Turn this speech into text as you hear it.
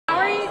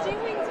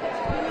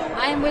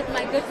I'm with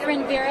my good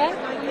friend Vera,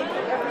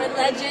 the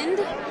legend.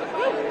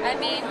 I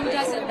mean, who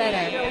does it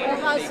better? Her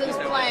husband's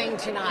playing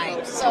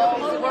tonight, so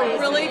we're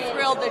really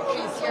thrilled that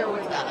she's here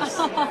with us.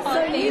 So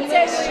you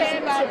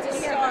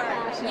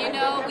You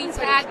know, we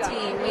tag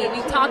team.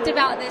 We talked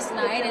about this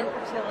night, and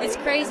it's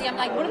crazy. I'm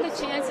like, what are the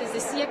chances the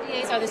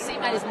CFDAs are the same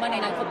night as Monday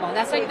Night Football?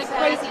 That's like the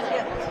crazy.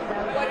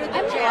 What are the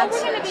I'm like, oh,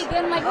 we're going to be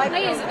good. I'm like, what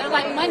day is it? They're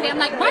like, Monday. I'm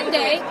like,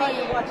 Monday?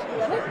 What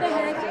the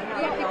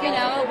heck? You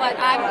know, but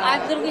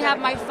I literally have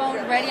my phone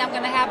ready. I'm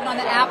going to have it on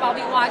the app. I'll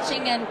be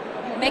watching and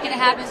making it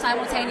happen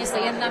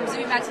simultaneously, and then I'm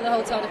zooming back to the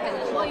hotel to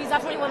finish. Well, you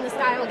definitely won the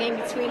style game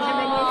between him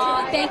and you.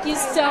 Oh, thank you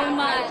so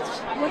much.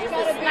 We've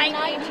got a big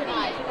night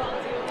tonight.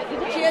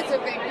 She has a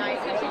big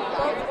night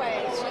both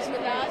ways. She's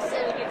with us,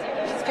 and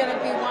she's going to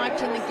be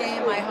watching the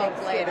game, I hope,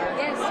 later.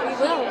 Yes, we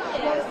will.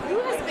 Who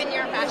has been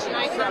your fashion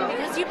icon?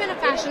 Because you've been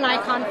a fashion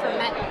icon for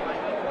many.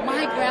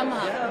 My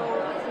grandma.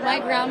 My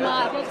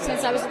grandma,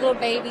 since I was a little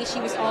baby, she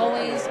was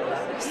always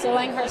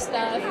sewing her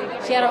stuff.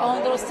 She had her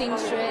own little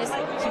seamstress.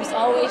 She was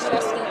always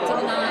dressed to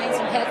the nines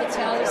from head to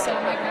toe. So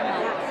my grandma.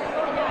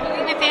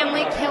 You and the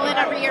family kill it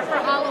every year for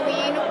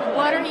Halloween.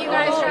 What are you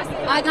guys dressing?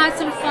 I got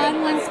some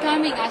fun ones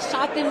coming. I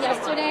shot them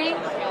yesterday,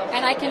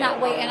 and I cannot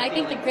wait. And I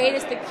think the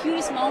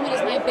cutest moment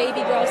is my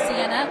baby girl,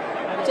 Sienna.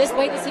 Just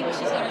wait to see what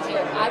she's going to do.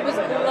 I was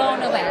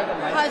blown away.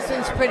 Her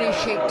husband's pretty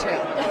chic, too.